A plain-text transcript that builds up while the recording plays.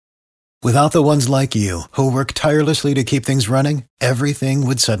Without the ones like you, who work tirelessly to keep things running, everything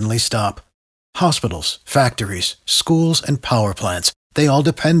would suddenly stop. Hospitals, factories, schools, and power plants, they all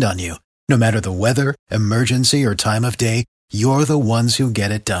depend on you. No matter the weather, emergency, or time of day, you're the ones who get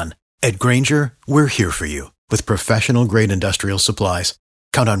it done. At Grainger, we're here for you with professional-grade industrial supplies.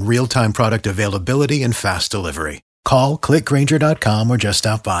 Count on real-time product availability and fast delivery. Call, clickgrainger.com, or just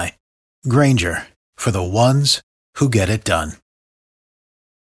stop by. Grainger, for the ones who get it done.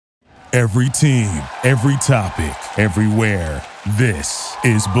 Every team, every topic, everywhere. This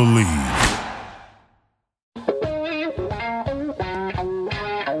is Believe.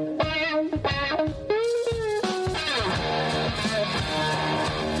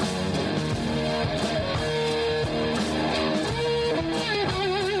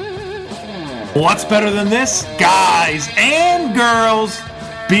 What's better than this? Guys and girls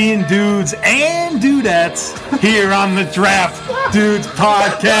being dudes and dudettes here on the Draft Dudes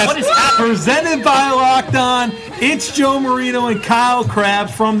podcast presented by Locked On. It's Joe Marino and Kyle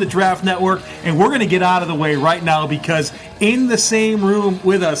Krabs from the Draft Network, and we're going to get out of the way right now because in the same room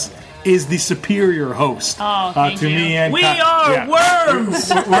with us is the superior host to me and we are worms.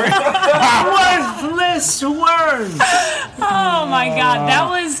 Worthless worms. Oh my God, that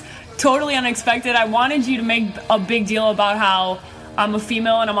was totally unexpected. I wanted you to make a big deal about how I'm a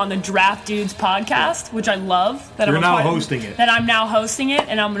female and I'm on the Draft Dudes podcast, which I love. That You're now hosting it. That I'm now hosting it,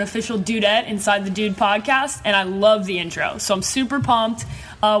 and I'm an official dudette inside the Dude podcast, and I love the intro. So I'm super pumped.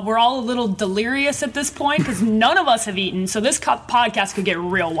 We're all a little delirious at this point because none of us have eaten, so this podcast could get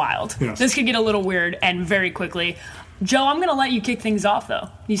real wild. Yes. This could get a little weird and very quickly. Joe, I'm going to let you kick things off, though.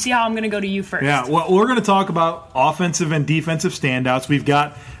 You see how I'm going to go to you first? Yeah, well, we're going to talk about offensive and defensive standouts. We've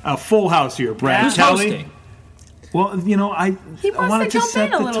got a full house here. Brad Kelly. Hosting? Well, you know, I want to just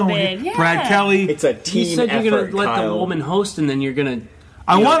set the tone. Yeah. Brad Kelly. It's a team effort, You said you're going to let Kyle. the woman host, and then you're going to...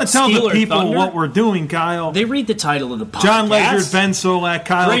 I want to tell the people what we're doing, Kyle. They read the title of the podcast. John Ledyard, Ben Solak,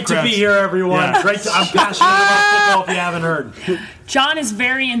 Kyle Great Krabs. to be here, everyone. Yeah. I'm passionate about football if you haven't heard. John is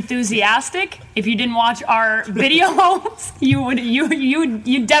very enthusiastic. If you didn't watch our videos,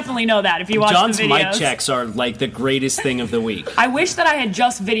 you definitely know that if you watch John's the videos. mic checks are like the greatest thing of the week. I wish that I had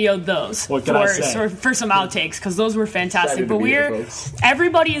just videoed those for some outtakes because those were fantastic. But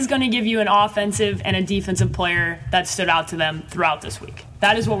everybody is going to give you an offensive and a defensive player that stood out to them throughout this week.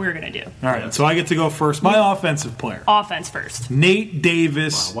 That is what we're going to do. All right, so I get to go first. My offensive player. Offense first. Nate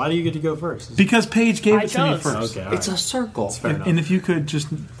Davis. Wow, why do you get to go first? Because Paige gave it to me first. Okay, it's a circle. And if you could just...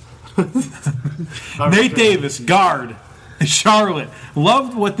 Nate Davis, guard. Charlotte.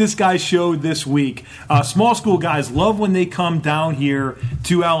 Loved what this guy showed this week. Small school guys love when they come down here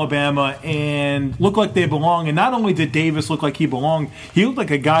to Alabama and look like they belong. And not only did Davis look like he belonged, he looked like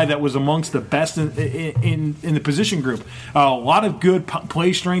a guy that was amongst the best in the position group. A lot of good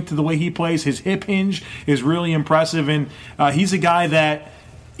play strength to the way he plays. His hip hinge is really impressive. And he's a guy that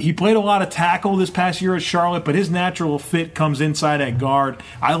he played a lot of tackle this past year at Charlotte, but his natural fit comes inside at guard.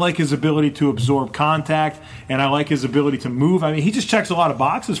 I like his ability to absorb contact, and I like his ability to move. I mean, he just checks a lot of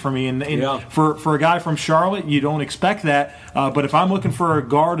boxes for me. And for a guy from Charlotte, you don't expect that. But if I'm looking for a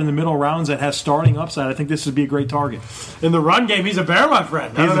guard in the middle rounds that has starting upside, I think this would be a great target. In the run game, he's a bear, my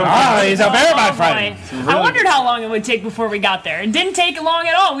friend. He's a bear, my friend. I wondered how long it would take before we got there. It didn't take long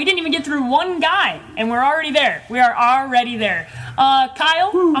at all. We didn't even get through one guy, and we're already there. We are already there.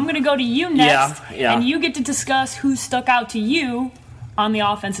 Kyle, I'm going to go to you next, and you get to discuss who stuck out to you on the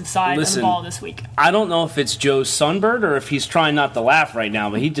offensive side of the ball this week. I don't know if it's Joe's sunbird or if he's trying not to laugh right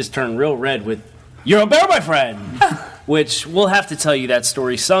now, but he just turned real red with, "You're a bear, my friend," which we'll have to tell you that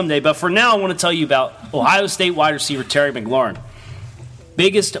story someday. But for now, I want to tell you about Ohio State wide receiver Terry McLaurin.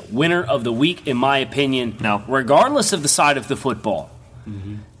 Biggest winner of the week, in my opinion, regardless of the side of the football.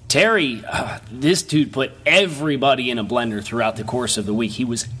 Mm-hmm. Terry, this dude put everybody in a blender throughout the course of the week. He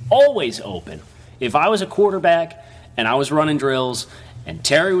was always open. If I was a quarterback and I was running drills and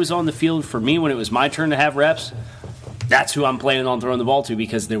Terry was on the field for me when it was my turn to have reps, that's who I'm planning on throwing the ball to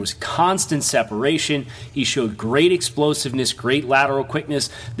because there was constant separation. He showed great explosiveness, great lateral quickness.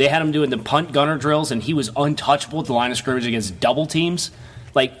 They had him doing the punt gunner drills, and he was untouchable at the line of scrimmage against double teams.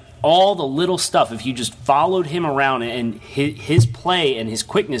 Like, all the little stuff, if you just followed him around and his play and his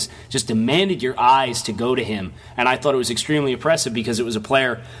quickness just demanded your eyes to go to him. And I thought it was extremely impressive because it was a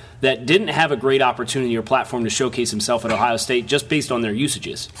player that didn't have a great opportunity or platform to showcase himself at Ohio State just based on their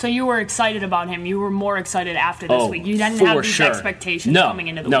usages. So you were excited about him. You were more excited after this week. You didn't have these expectations coming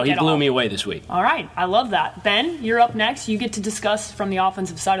into the week. No, he blew me away this week. All right. I love that. Ben, you're up next. You get to discuss from the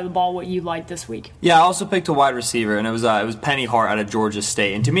offensive side of the ball what you liked this week. Yeah, I also picked a wide receiver, and it was Penny Hart out of Georgia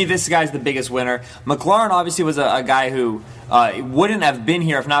State. And to me, this guy's the biggest winner. McLaurin obviously was a guy who wouldn't have been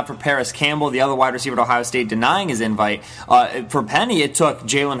here if not for Paris Campbell, the other wide receiver at Ohio State, denying his invite. For Penny, it took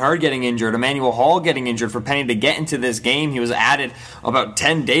Jalen Hurd getting injured, Emmanuel Hall getting injured for Penny to get into this game. He was added about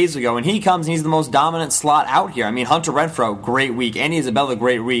 10 days ago, and he comes and he's the most dominant slot out here. I mean, Hunter Renfrow, great week. Andy Isabella,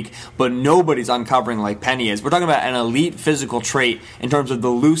 great week, but nobody's uncovering like Penny is. We're talking about an elite physical trait in terms of the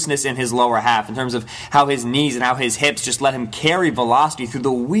looseness in his lower half, in terms of how his knees and how his hips just let him carry velocity through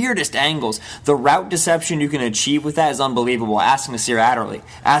the weirdest angles. The route deception you can achieve with that is unbelievable. Ask Nasir Adderley.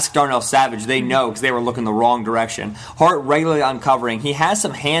 Ask Darnell Savage. They know because they were looking the wrong direction. Hart regularly uncovering. He has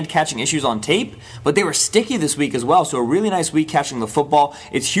some hand-catching issues on tape, but they were sticky this week as well, so a really nice week catching the football.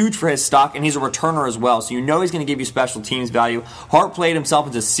 It's huge for his stock, and he's a returner as well, so you know he's going to give you special teams value. Hart played himself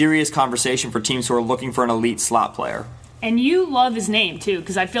into serious conversation for teams who are looking for an elite slot player. And you love his name, too,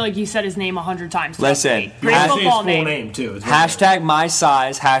 because I feel like you said his name 100 times. Listen, great His football full name too. Hashtag my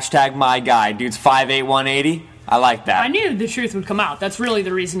size, hashtag my guy. Dude's 5'8", 180. I like that. I knew the truth would come out. That's really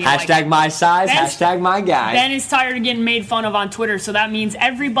the reason you like Hashtag it. my size, hashtag my guy. Ben is tired of getting made fun of on Twitter, so that means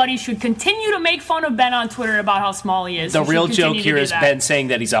everybody should continue to make fun of Ben on Twitter about how small he is. The real joke here is Ben saying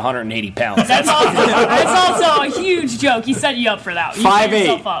that he's 180 pounds. That's also a huge joke. He set you up for that. You set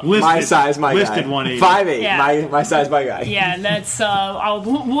yourself up. My size, my listed guy. 180. 5'8", Yeah. my size, my guy. Yeah, and that's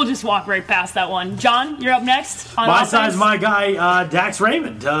we'll just walk right past that one. John, you're up next. On My offense. size, my guy, Dax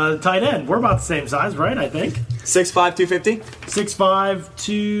Raymond, tight end. We're about the same size, right? I think 6'5", 250. 6'5"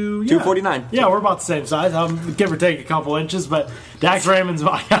 to 249. Yeah, we're about the same size. Give or take a couple inches, but Dax Raymond's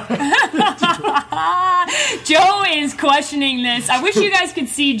my guy. Joe is questioning this. I wish you guys could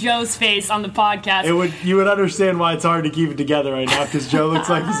see Joe's face on the podcast. You would understand why it's hard to keep it together right now because Joe looks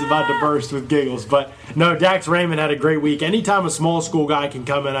like he's about to burst with giggles. But no, Dax Raymond had a great week. Anytime a small school guy can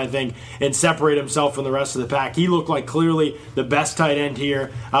come in, I think, and separate himself from the rest of the pack, he looked like clearly the best tight end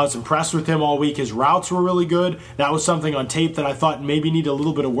here. I was impressed with him all week. His routes were really good. That was something on tape that I thought maybe needed a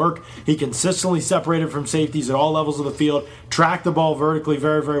little bit of work. He consistently separated from safeties at all levels of the field, tracked the ball vertically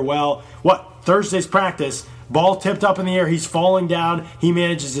very, very well. Thursday's practice, ball tipped up in the air, he's falling down, he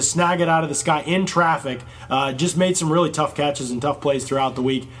manages to snag it out of the sky in traffic, just made some really tough catches and tough plays throughout the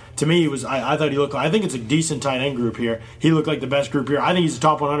week. To me, I thought he looked like, I think it's a decent tight end group here. He looked like the best group here. I think he's a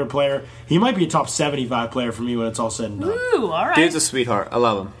top 100 player. He might be a top 75 player for me when it's all said and done. Ooh, all right. Dude's a sweetheart. I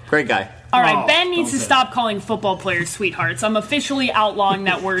love him. Great guy. All right, Ben needs to stop calling football players sweethearts. I'm officially outlawing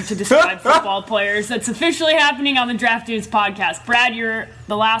that word to describe football players. That's officially happening on the Draft Dudes podcast. Brad, you're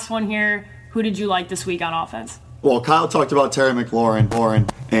the last one here. Who did you like this week on offense? Well, Kyle talked about Terry McLaurin,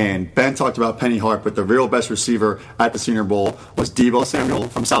 and Ben talked about Penny Hart, but the real best receiver at the Senior Bowl was Deebo Samuel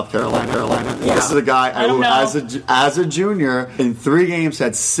from South Carolina. Yeah. This is a guy who, as a junior, in 3 games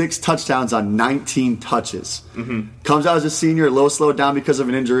had 6 touchdowns on 19 touches. Mm-hmm. Comes out as a senior, a little slowed down because of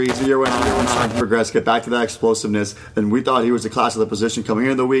an injury. As the year went on, progress, get back to that explosiveness, and we thought he was the class of the position coming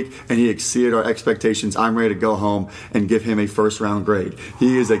into the week, and he exceeded our expectations. I'm ready to go home and give him a first-round grade.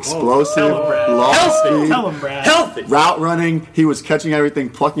 He is explosive, long speed. Tell him, Brad. Healthy. Route running, he was catching everything,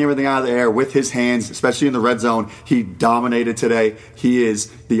 plucking everything out of the air with his hands, especially in the red zone. He dominated today. He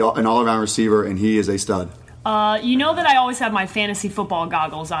is an all-around receiver, and he is a stud. You know that I always have my fantasy football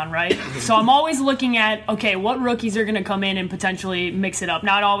goggles on, right? So I'm always looking at, okay, what rookies are going to come in and potentially mix it up.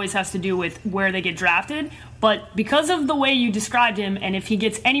 Now, it always has to do with where they get drafted, but because of the way you described him, and if he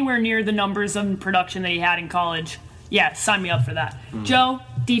gets anywhere near the numbers of production that he had in college, yeah, sign me up for that. Joe,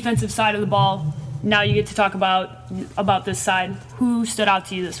 defensive side of the ball. Now you get to talk about this side. Who stood out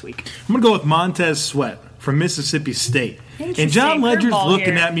to you this week? I'm going to go with Montez Sweat from Mississippi State. And John Ledger's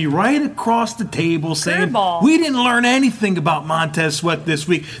looking at me right across the table saying, we didn't learn anything about Montez Sweat this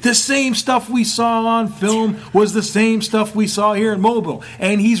week. The same stuff we saw on film was the same stuff we saw here in Mobile.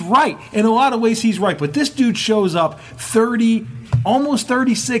 And he's right. In a lot of ways, he's right. But this dude shows up almost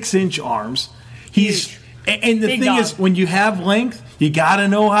 36-inch arms. He's and the Big thing dog. is, when you have length, you got to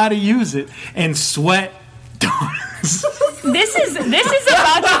know how to use it. And Sweat This is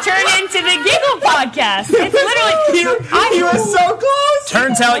about to turn into the Giggle podcast. It's literally He was so close.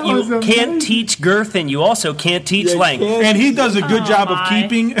 Turns out you can't teach girth, and you also can't teach length. And he does a good job of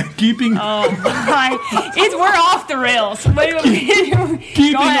keeping Oh my! We're off the rails.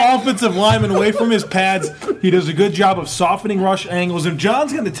 keeping offensive linemen away from his pads. He does a good job of softening rush angles. And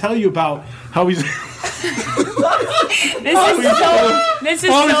John's going to tell you about how he's. This is he's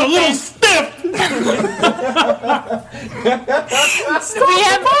a little fantastic. stiff.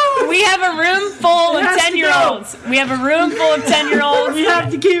 We have a room full of 10-year-olds. We have a room full of 10-year-olds. We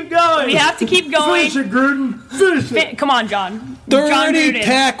have to keep going. We have to keep going. Finish it, Gruden. Finish it. Come on, John. 30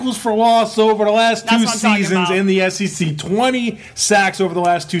 tackles for loss over the last two seasons about. in the SEC. 20 sacks over the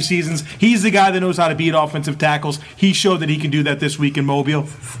last 2 seasons. He's the guy that knows how to beat offensive tackles. He showed that he can do that this week in Mobile.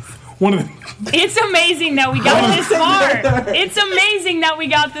 It's amazing that we got this far. It's amazing that we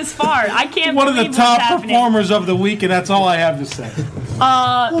got this far. I can't one believe of the top what's happening. performers of the week, and that's all I have to say.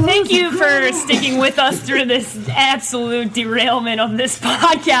 Thank you for sticking with us through this absolute derailment of this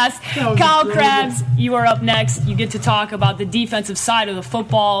podcast. Kyle Krabs, you are up next. You get to talk about the defensive side of the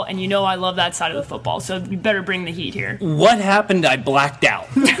football, and you know I love that side of the football, so you better bring the heat here. What happened? I blacked out.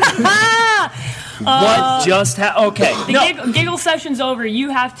 What just happened? Okay. The giggle session's over. You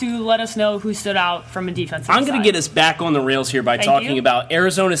have to let us know who stood out from a defensive side. I'm going to get us back on the rails here by talking about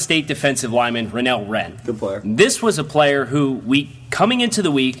Arizona State defensive lineman Rennell Wren. Good player. This was a player who, coming into the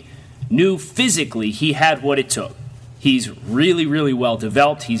week, knew physically he had what it took. He's really, really well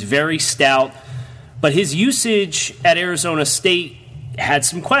developed. He's very stout. But his usage at Arizona State had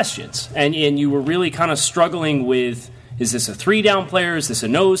some questions. And you were really kind of struggling with, is this a 3-down player? Is this a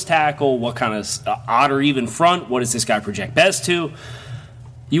nose tackle? What kind of odd or even front? What does this guy project best to?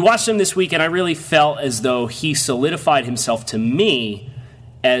 You watched him this week, and I really felt as though he solidified himself to me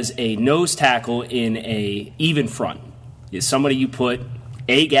as a nose tackle in a even front. Is somebody you put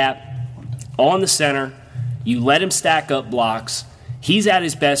a gap on the center, you let him stack up blocks. He's at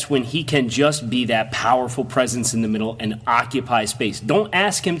his best when he can just be that powerful presence in the middle and occupy space. Don't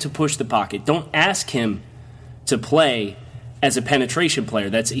ask him to push the pocket. Don't ask him to play as a penetration player.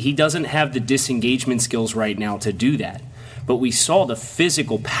 He doesn't have the disengagement skills right now to do that. But we saw the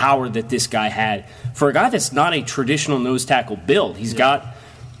physical power that this guy had for a guy that's not a traditional nose tackle build. He's got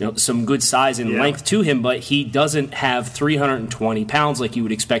some good size and length to him, but he doesn't have 320 pounds like you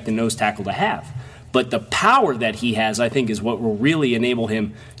would expect a nose tackle to have. But the power that he has, I think, is what will really enable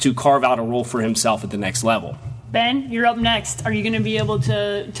him to carve out a role for himself at the next level. Ben, you're up next. Are you going to be able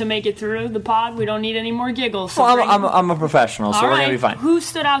to make it through the pod? We don't need any more giggles. So Well, I'm a professional, so we're going to be fine. Who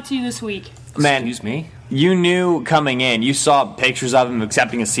stood out to you this week? Man, Excuse me? You knew coming in. You saw pictures of him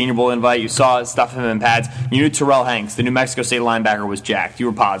accepting a Senior Bowl invite. You saw stuff of him in pads. You knew Terrell Hanks, the New Mexico State linebacker, was jacked. You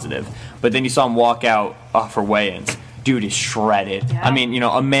were positive. But then you saw him walk out for weigh-ins. Dude is shredded. Yeah. I mean, a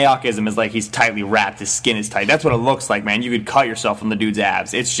Mayockism is like he's tightly wrapped. His skin is tight. That's what it looks like, man. You could cut yourself from the dude's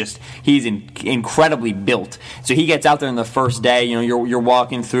abs. It's just, he's incredibly built. So he gets out there in the first day. You're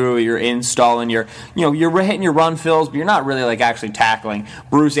walking through, you're installing, you're hitting your run fills, but you're not really like actually tackling.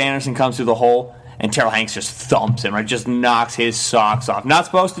 Bruce Anderson comes through the hole, and Terrell Hanks just thumps him, right? Just knocks his socks off. Not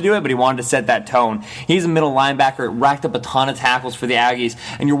supposed to do it, but he wanted to set that tone. He's a middle linebacker, racked up a ton of tackles for the Aggies,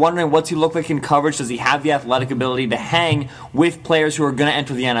 and you're wondering what's he look like in coverage? Does he have the athletic ability to hang with players who are going to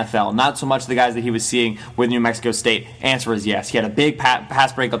enter the NFL? Not so much the guys that he was seeing with New Mexico State. Answer is yes. He had a big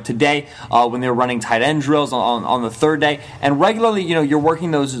pass breakup today when they were running tight end drills on the third day, and regularly, you're working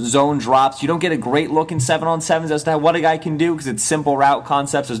those zone drops. You don't get a great look in 7-on-7s as to what a guy can do because it's simple route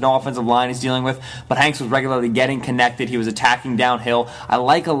concepts. There's no offensive line he's dealing with. But Hanks was regularly getting connected. He was attacking downhill. I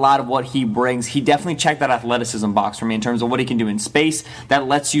like a lot of what he brings. He definitely checked that athleticism box for me in terms of what he can do in space. That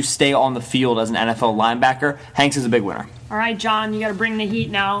lets you stay on the field as an NFL linebacker. Hanks is a big winner. All right, John, you got to bring the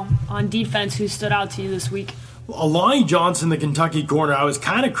heat now on defense. Who stood out to you this week? Lonnie Johnson, the Kentucky corner, I was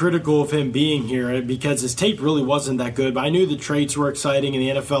kind of critical of him being here because his tape really wasn't that good. But I knew the traits were exciting, and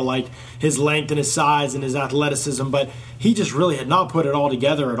the NFL liked his length and his size and his athleticism. But he just really had not put it all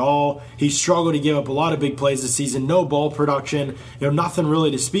together at all. He struggled to give up a lot of big plays this season. No ball production, nothing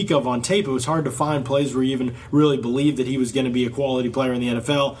really to speak of on tape. It was hard to find plays where you even really believed that he was going to be a quality player in the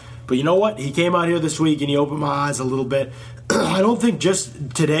NFL. But you know what? He came out here this week and he opened my eyes a little bit. I don't think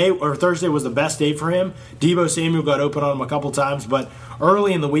just today or Thursday was the best day for him. Deebo Samuel got open on him a couple times, but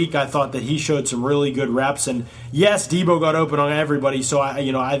early in the week I thought that he showed some really good reps. And yes, Deebo got open on everybody, so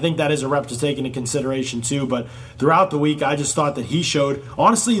I think that is a rep to take into consideration too. But throughout the week, I just thought that he showed.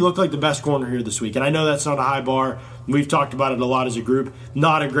 Honestly, he looked like the best corner here this week. And I know that's not a high bar. We've talked about it a lot as a group.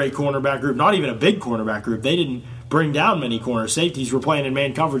 Not a great cornerback group. Not even a big cornerback group. They didn't bring down many corner safeties. Were playing in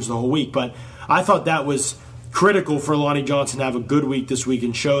man coverage the whole week, but I thought that was critical for Lonnie Johnson to have a good week this week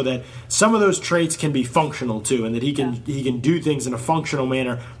and show that some of those traits can be functional too, and that he can do things in a functional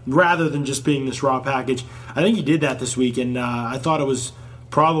manner rather than just being this raw package. I think he did that this week, and I thought it was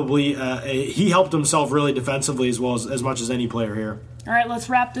probably he helped himself really defensively as much as any player here. All right, let's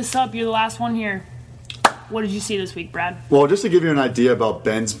wrap this up. You're the last one here. What did you see this week, Brad? Well, just to give you an idea about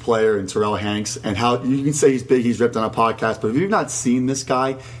Ben's player and Terrell Hanks and how you can say he's big, he's ripped on a podcast, but if you've not seen this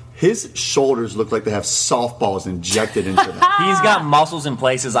guy, his shoulders look like they have softballs injected into them. He's got muscles in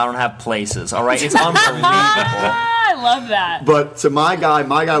places I don't have places. All right, it's unbelievable. I love that. But to my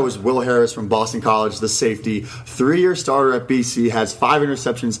guy was Will Harris from Boston College, the safety. 3-year starter at BC, has 5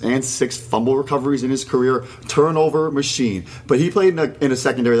 interceptions and 6 fumble recoveries in his career. Turnover machine. But he played in a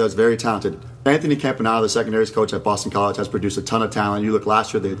secondary that was very talented. Anthony Campanaro, the secondaries coach at Boston College, has produced a ton of talent. You look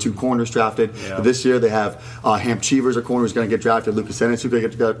last year, they had 2 corners drafted. Yeah. This year, they have Hamp Cheevers, a corner who's going to get drafted. Lucas Ennis, who's going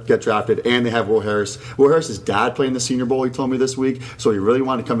to get drafted. And they have Will Harris. Will Harris's dad played in the Senior Bowl, he told me this week. So he really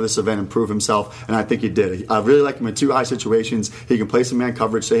wanted to come to this event and prove himself. And I think he did. I really like him in 2 high situations. He can play some man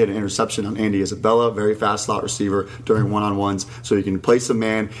coverage. They had an interception on Andy Isabella, very fast slot receiver during one-on-ones. So he can play some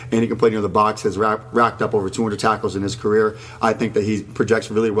man, and he can play near the box. Has racked up over 200 tackles in his career. I think that he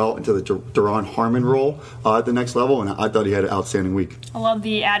projects really well into the Daron Harmon role at the next level, and I thought he had an outstanding week. I love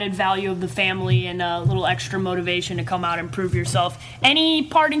the added value of the family and a little extra motivation to come out and prove yourself. Any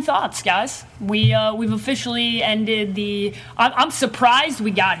parting thoughts, guys? We've officially ended the. I'm surprised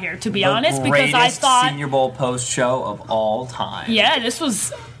we got here, to be honest, because I thought Senior Bowl post show of all time. Yeah, this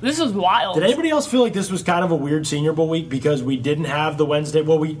was wild. Did anybody else feel like this was kind of a weird Senior Bowl week because we didn't have the Wednesday?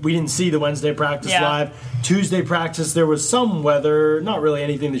 Well, we didn't see the Wednesday practice live. Tuesday practice, there was some weather, not really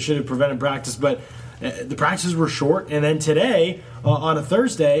anything that should have prevented practice, but the practices were short. And then today, on a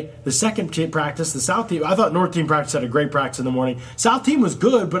Thursday, the second practice, the South team, I thought North team practice had a great practice in the morning. South team was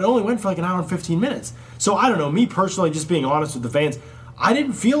good, but it only went for like an hour and 15 minutes. So I don't know, me personally, just being honest with the fans, I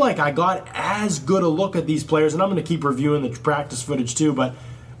didn't feel like I got as good a look at these players, and I'm going to keep reviewing the practice footage too, but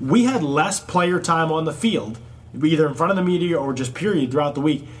we had less player time on the field, either in front of the media or just period throughout the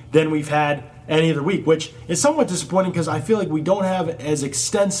week, than we've had any other week, which is somewhat disappointing because I feel like we don't have as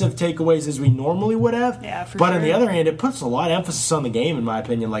extensive takeaways as we normally would have. Yeah, for but sure. on the other hand, it puts a lot of emphasis on the game, in my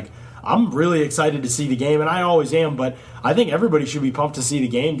opinion. Like, I'm really excited to see the game, and I always am, but I think everybody should be pumped to see the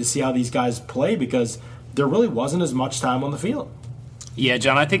game, to see how these guys play, because there really wasn't as much time on the field. Yeah,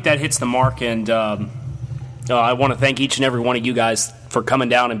 John, I think that hits the mark, and I want to thank each and every one of you guys for coming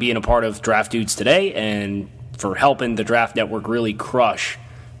down and being a part of Draft Dudes today, and for helping the Draft Network really crush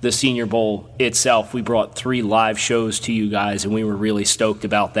the Senior Bowl itself. We brought 3 live shows to you guys, and we were really stoked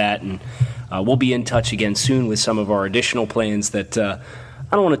about that, and we'll be in touch again soon with some of our additional plans that I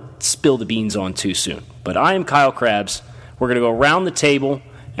don't want to spill the beans on too soon. But I am Kyle Krabs. We're going to go around the table,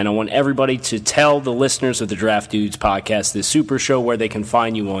 and I want everybody to tell the listeners of the Draft Dudes podcast, this Super Show, where they can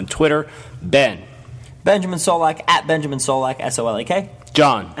find you on Twitter. Ben. Benjamin Solak, at Benjamin Solak, Solak.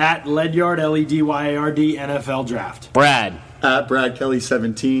 John. At Ledyard, Ledyard, NFL Draft. Brad. At Brad Kelly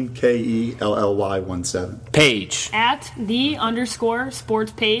 17, KELLY 17. Paige. At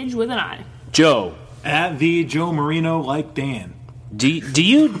 _sports page with an I. Joe. At the Joe Marino like Dan. Do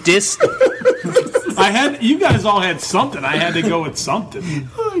you dis... You guys all had something. I had to go with something.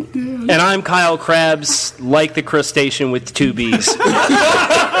 And I'm Kyle Krabs, like the crustacean with 2 B's.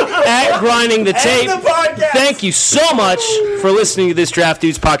 At Grinding the Tape. Thank you so much for listening to this Draft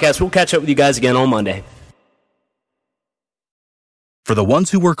Dudes podcast. We'll catch up with you guys again on Monday. For the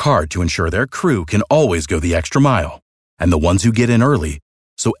ones who work hard to ensure their crew can always go the extra mile, and the ones who get in early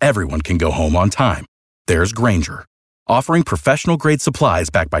so everyone can go home on time, there's Grainger, offering professional-grade supplies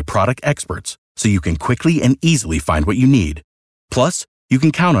backed by product experts so you can quickly and easily find what you need. Plus, you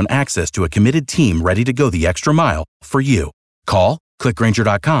can count on access to a committed team ready to go the extra mile for you. Call, click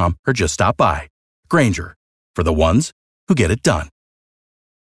Grainger.com, or just stop by. Grainger, for the ones who get it done.